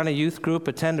sick, run a youth group,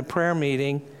 attend a prayer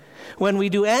meeting, when we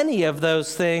do any of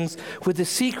those things with the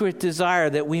secret desire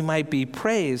that we might be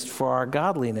praised for our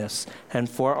godliness and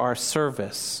for our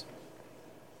service.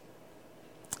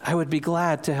 I would be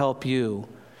glad to help you,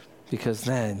 because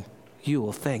then you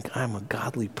will think I'm a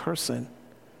godly person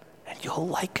and you'll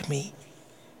like me.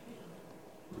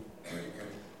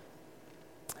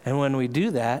 And when we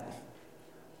do that,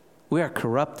 we are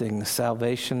corrupting the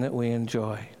salvation that we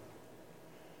enjoy.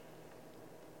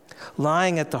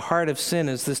 Lying at the heart of sin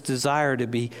is this desire to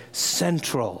be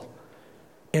central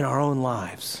in our own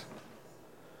lives,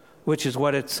 which is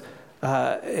what it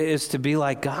is to be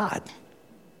like God.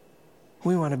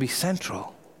 We want to be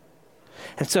central.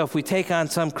 And so if we take on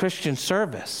some Christian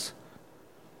service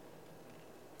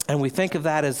and we think of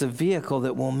that as a vehicle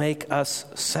that will make us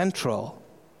central,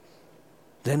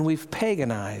 then we've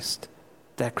paganized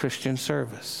that Christian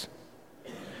service.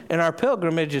 And our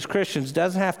pilgrimage as Christians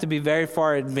doesn't have to be very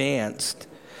far advanced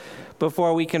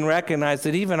before we can recognize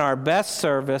that even our best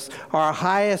service, our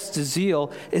highest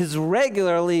zeal, is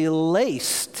regularly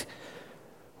laced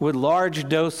with large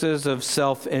doses of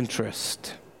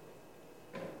self-interest.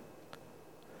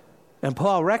 And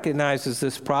Paul recognizes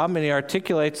this problem, and he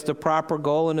articulates the proper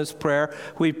goal in his prayer.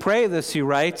 We pray this, he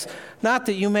writes, not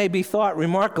that you may be thought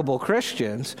remarkable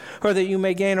Christians, or that you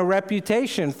may gain a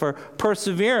reputation for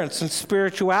perseverance and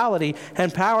spirituality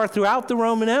and power throughout the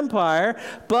Roman Empire,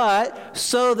 but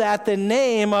so that the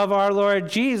name of our Lord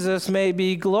Jesus may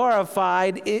be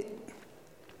glorified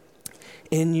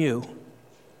in you.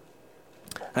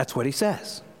 That's what he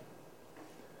says.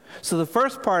 So the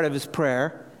first part of his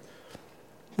prayer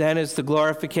then is the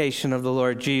glorification of the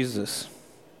Lord Jesus.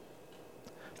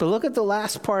 But look at the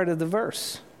last part of the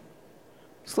verse.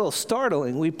 It's a little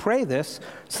startling. We pray this,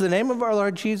 so the name of our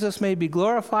Lord Jesus may be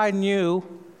glorified in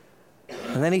you.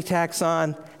 And then he tacks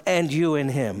on, and you in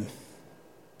him.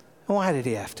 And why did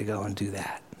he have to go and do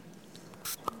that?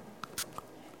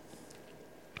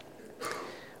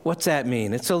 What's that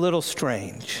mean? It's a little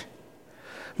strange.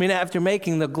 I mean, after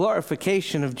making the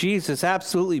glorification of Jesus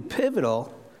absolutely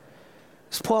pivotal,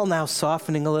 is Paul now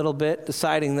softening a little bit,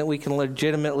 deciding that we can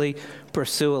legitimately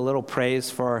pursue a little praise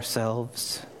for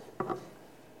ourselves?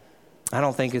 I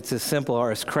don't think it's as simple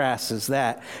or as crass as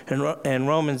that. In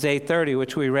Romans 8:30,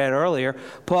 which we read earlier,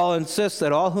 Paul insists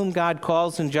that all whom God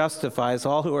calls and justifies,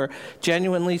 all who are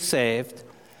genuinely saved,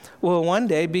 will one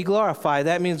day be glorified.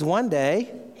 That means one day,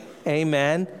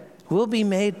 amen, we'll be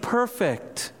made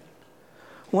perfect.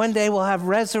 One day we'll have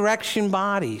resurrection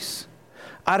bodies.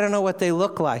 I don't know what they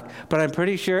look like, but I'm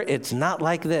pretty sure it's not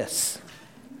like this.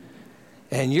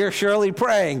 And you're surely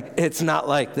praying it's not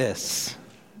like this.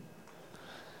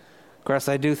 Of course,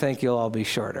 I do think you'll all be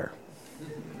shorter.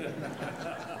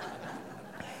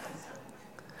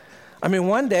 I mean,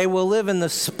 one day we'll live in the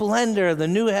splendor of the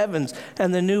new heavens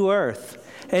and the new earth.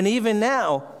 And even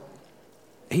now,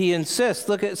 he insists,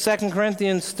 look at 2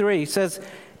 Corinthians 3, he says,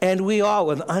 and we all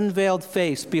with unveiled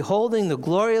face, beholding the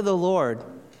glory of the Lord,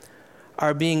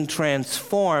 are being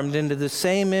transformed into the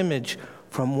same image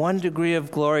from one degree of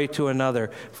glory to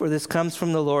another, for this comes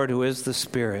from the Lord who is the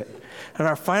Spirit. And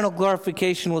our final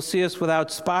glorification will see us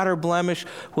without spot or blemish,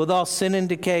 with all sin and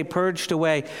decay purged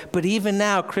away. But even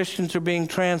now, Christians are being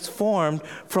transformed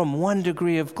from one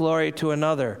degree of glory to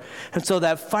another. And so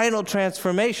that final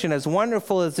transformation, as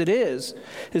wonderful as it is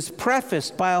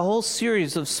prefaced by a whole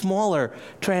series of smaller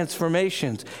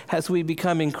transformations as we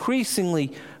become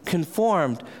increasingly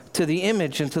conformed to the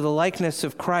image and to the likeness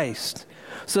of Christ.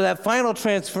 So that final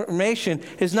transformation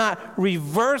is not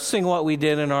reversing what we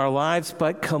did in our lives,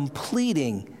 but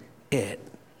completing it.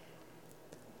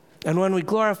 And when we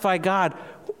glorify God,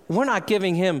 we're not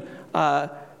giving him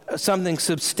something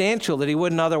substantial that he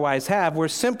wouldn't otherwise have. We're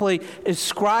simply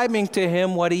ascribing to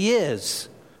him what he is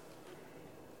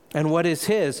and what is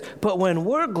his. But when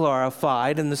we're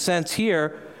glorified, in the sense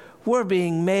here, we're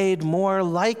being made more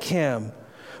like him.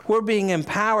 We're being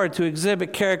empowered to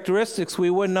exhibit characteristics we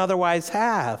wouldn't otherwise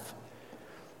have.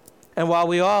 And while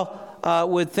we all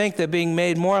would think that being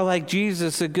made more like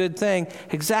Jesus is a good thing,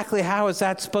 exactly how is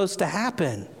that supposed to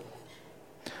happen?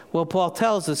 Well, Paul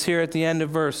tells us here at the end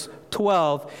of verse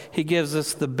 12, he gives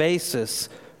us the basis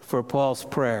for Paul's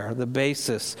prayer. The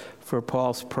basis for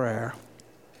Paul's prayer.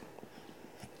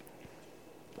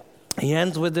 He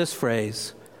ends with this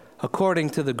phrase,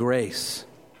 according to the grace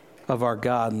of our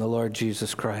God and the Lord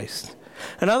Jesus Christ.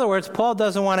 In other words, Paul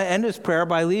doesn't want to end his prayer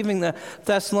by leaving the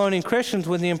Thessalonian Christians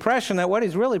with the impression that what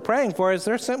he's really praying for is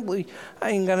they're simply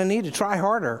going to need to try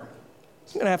harder.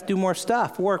 He's going to have to do more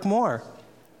stuff, work more.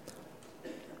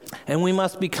 And we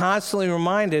must be constantly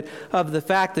reminded of the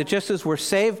fact that just as we're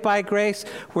saved by grace,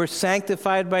 we're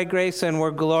sanctified by grace, and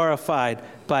we're glorified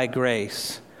by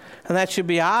grace. And that should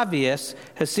be obvious,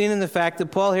 as seen in the fact that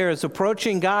Paul here is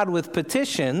approaching God with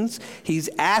petitions. He's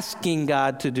asking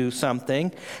God to do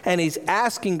something, and he's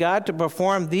asking God to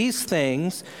perform these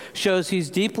things, shows he's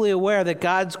deeply aware that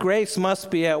God's grace must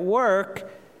be at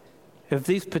work if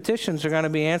these petitions are going to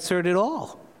be answered at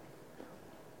all.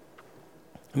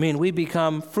 I mean, we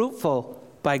become fruitful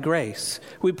by grace.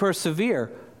 We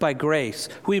persevere by grace.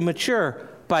 We mature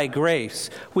by grace.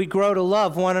 We grow to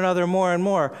love one another more and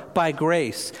more by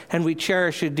grace. And we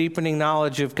cherish a deepening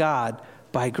knowledge of God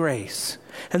by grace.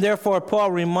 And therefore,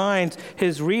 Paul reminds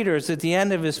his readers at the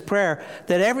end of his prayer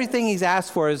that everything he's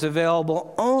asked for is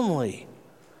available only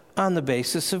on the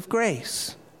basis of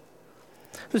grace.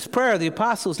 This prayer of the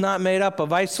apostle is not made up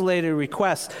of isolated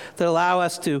requests that allow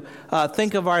us to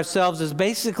think of ourselves as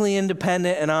basically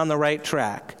independent and on the right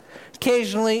track.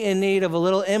 Occasionally in need of a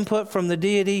little input from the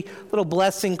deity, a little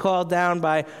blessing called down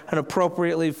by an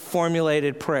appropriately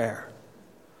formulated prayer.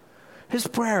 His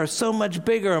prayer is so much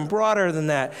bigger and broader than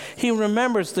that. He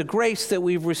remembers the grace that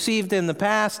we've received in the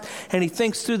past, and he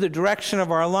thinks through the direction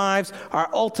of our lives, our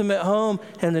ultimate home,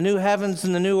 and the new heavens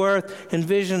and the new earth,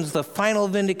 envisions the final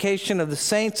vindication of the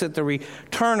saints at the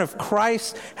return of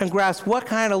Christ, and grasps what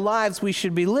kind of lives we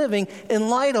should be living in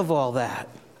light of all that.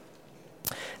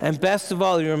 And best of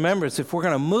all, he remembers, if we're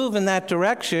going to move in that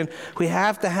direction, we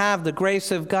have to have the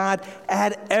grace of God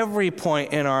at every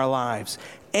point in our lives,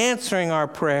 answering our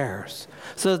prayers,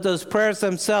 so that those prayers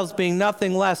themselves being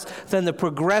nothing less than the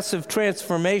progressive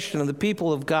transformation of the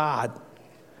people of God,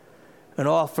 and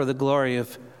all for the glory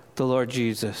of the Lord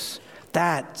Jesus.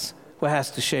 That's what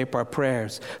has to shape our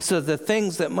prayers. So the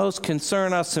things that most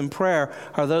concern us in prayer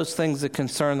are those things that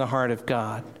concern the heart of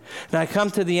God. Now I come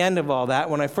to the end of all that.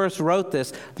 When I first wrote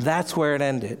this, that's where it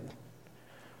ended.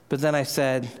 But then I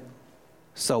said,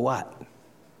 so what?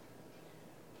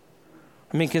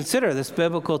 I mean, consider this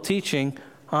biblical teaching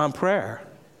on prayer.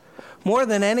 More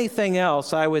than anything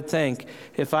else, I would think,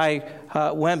 if I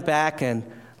went back and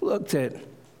looked at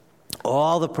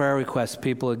all the prayer requests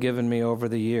people have given me over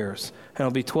the years, and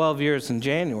it'll be 12 years in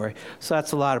January, so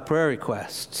that's a lot of prayer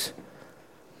requests.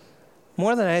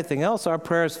 More than anything else, our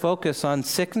prayers focus on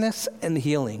sickness and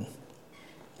healing.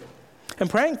 And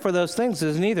praying for those things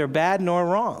is neither bad nor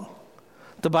wrong.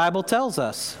 The Bible tells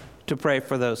us to pray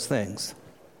for those things.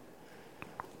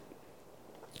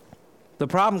 The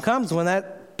problem comes when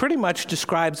that pretty much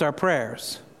describes our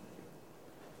prayers.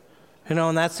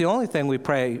 And that's the only thing we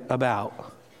pray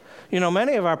about.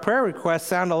 Many of our prayer requests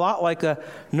sound a lot like a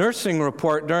nursing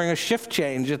report during a shift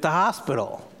change at the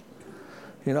hospital.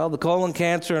 The colon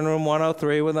cancer in room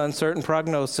 103 with uncertain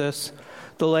prognosis,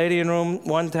 the lady in room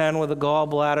 110 with a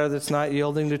gallbladder that's not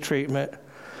yielding to treatment,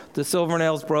 the silver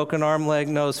nails, broken arm, leg,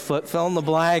 nose, foot, fill in the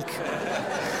blank,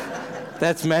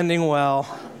 that's mending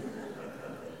well.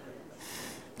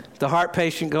 The heart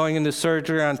patient going into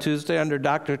surgery on Tuesday under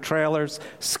Dr. Trailer's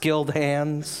skilled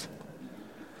hands.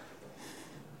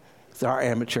 It's our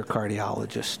amateur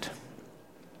cardiologist.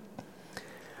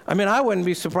 I mean, I wouldn't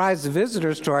be surprised if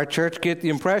visitors to our church get the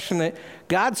impression that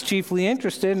God's chiefly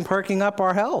interested in perking up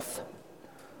our health.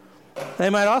 They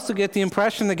might also get the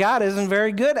impression that God isn't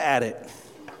very good at it.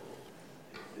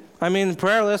 I mean, the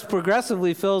prayer list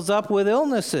progressively fills up with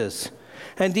illnesses.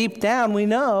 And deep down, we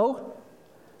know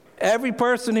every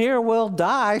person here will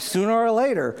die sooner or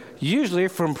later, usually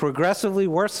from progressively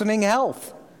worsening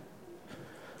health.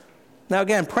 Now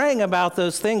again, praying about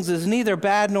those things is neither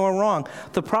bad nor wrong.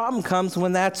 The problem comes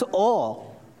when that's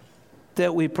all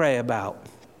that we pray about.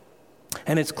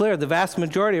 And it's clear the vast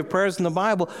majority of prayers in the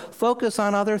Bible focus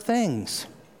on other things.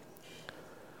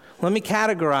 Let me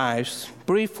categorize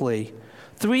briefly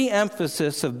 3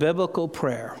 emphases of biblical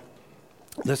prayer.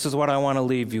 This is what I want to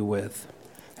leave you with.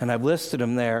 And I've listed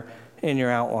them there in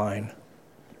your outline.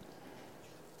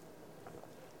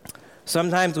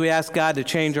 Sometimes we ask God to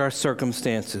change our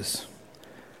circumstances.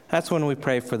 That's when we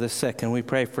pray for the sick and we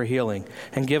pray for healing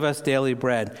and give us daily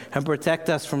bread and protect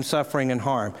us from suffering and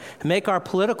harm and make our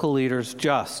political leaders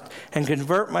just and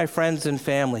convert my friends and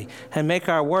family and make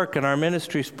our work and our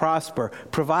ministries prosper.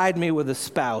 Provide me with a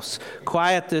spouse.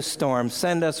 Quiet this storm.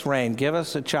 Send us rain. Give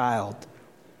us a child.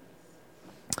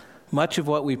 Much of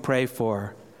what we pray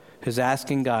for is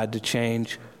asking God to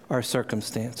change our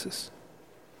circumstances.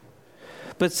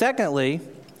 But secondly,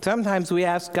 sometimes we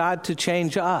ask God to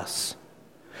change us.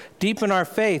 Deepen our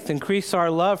faith, increase our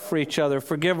love for each other,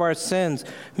 forgive our sins,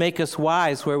 make us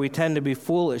wise where we tend to be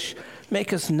foolish,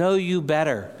 make us know you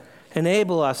better,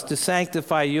 enable us to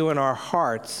sanctify you in our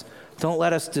hearts, don't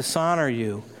let us dishonor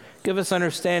you, give us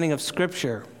understanding of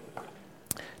Scripture,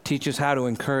 teach us how to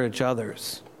encourage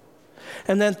others.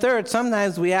 And then third,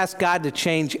 sometimes we ask God to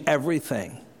change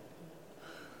everything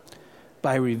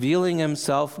by revealing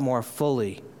himself more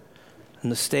fully in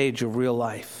the stage of real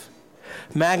life,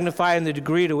 magnifying the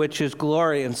degree to which his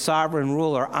glory and sovereign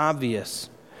rule are obvious.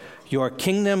 Your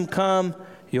kingdom come,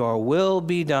 your will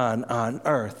be done on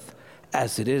earth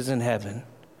as it is in heaven.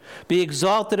 Be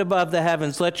exalted above the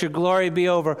heavens. Let your glory be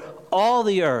over all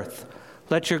the earth.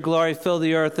 Let your glory fill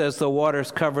the earth as the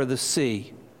waters cover the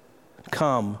sea.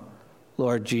 Come,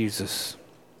 Lord Jesus.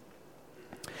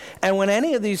 And when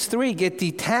any of these 3 get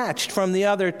detached from the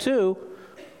other 2,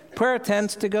 prayer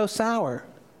tends to go sour.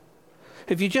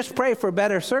 If you just pray for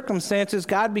better circumstances,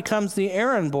 God becomes the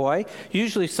errand boy,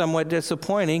 usually somewhat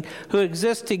disappointing, who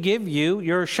exists to give you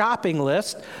your shopping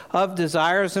list of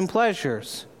desires and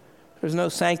pleasures. There's no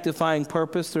sanctifying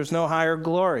purpose. There's no higher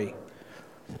glory.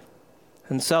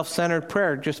 And self-centered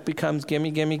prayer just becomes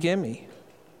gimme, gimme, gimme.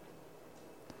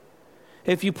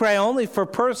 If you pray only for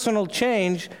personal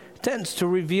change, it tends to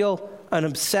reveal an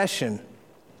obsession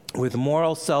with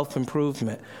moral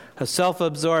self-improvement, a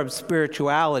self-absorbed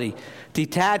spirituality,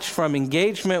 detached from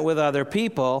engagement with other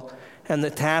people and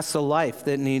the tasks of life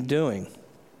that need doing.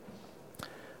 I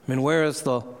mean, where is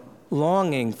the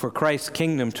longing for Christ's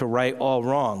kingdom to right all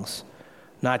wrongs,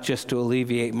 not just to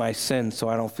alleviate my sins so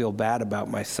I don't feel bad about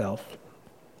myself?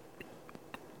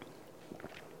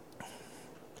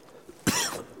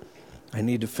 I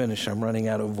need to finish. I'm running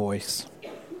out of voice.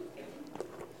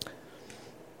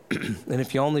 And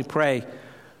if you only pray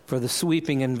for the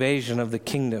sweeping invasion of the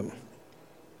kingdom,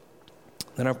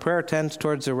 then our prayer tends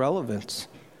towards irrelevance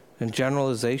and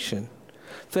generalization,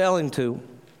 failing to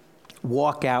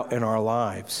walk out in our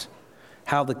lives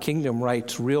how the kingdom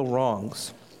rights real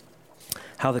wrongs,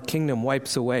 how the kingdom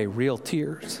wipes away real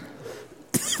tears,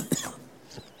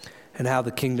 and how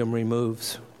the kingdom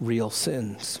removes real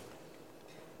sins.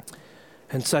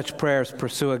 And such prayers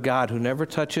pursue a God who never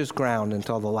touches ground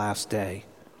until the last day.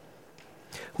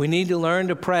 We need to learn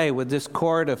to pray with this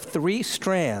cord of 3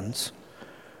 strands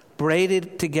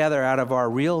braided together out of our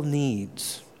real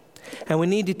needs. And we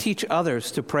need to teach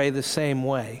others to pray the same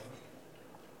way.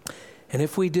 And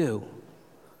if we do,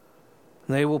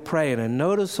 they will pray in a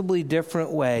noticeably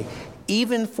different way,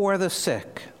 even for the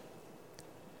sick.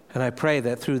 And I pray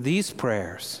that through these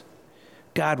prayers,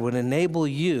 God would enable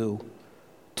you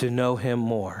to know him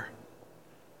more.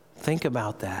 Think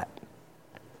about that.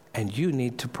 And you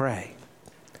need to pray.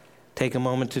 Take a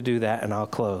moment to do that, and I'll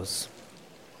close.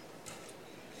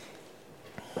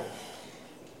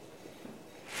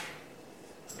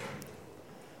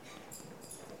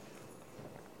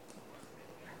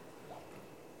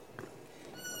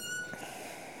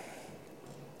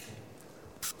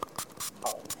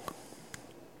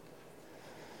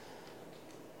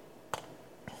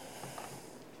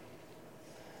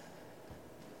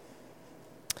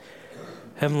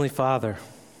 Heavenly Father,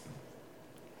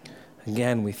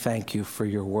 again, we thank you for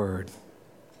your word.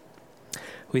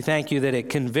 We thank you that it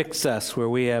convicts us where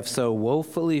we have so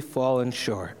woefully fallen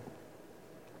short.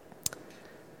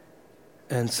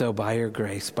 And so by your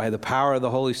grace, by the power of the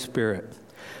Holy Spirit,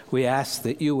 we ask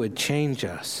that you would change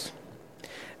us,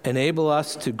 enable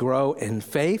us to grow in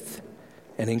faith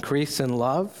and increase in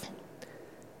love,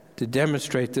 to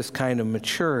demonstrate this kind of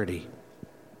maturity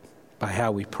by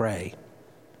how we pray.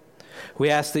 We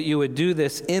ask that you would do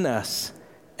this in us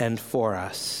and for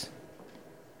us.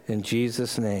 In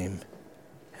Jesus' name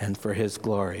and for his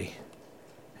glory.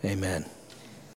 Amen.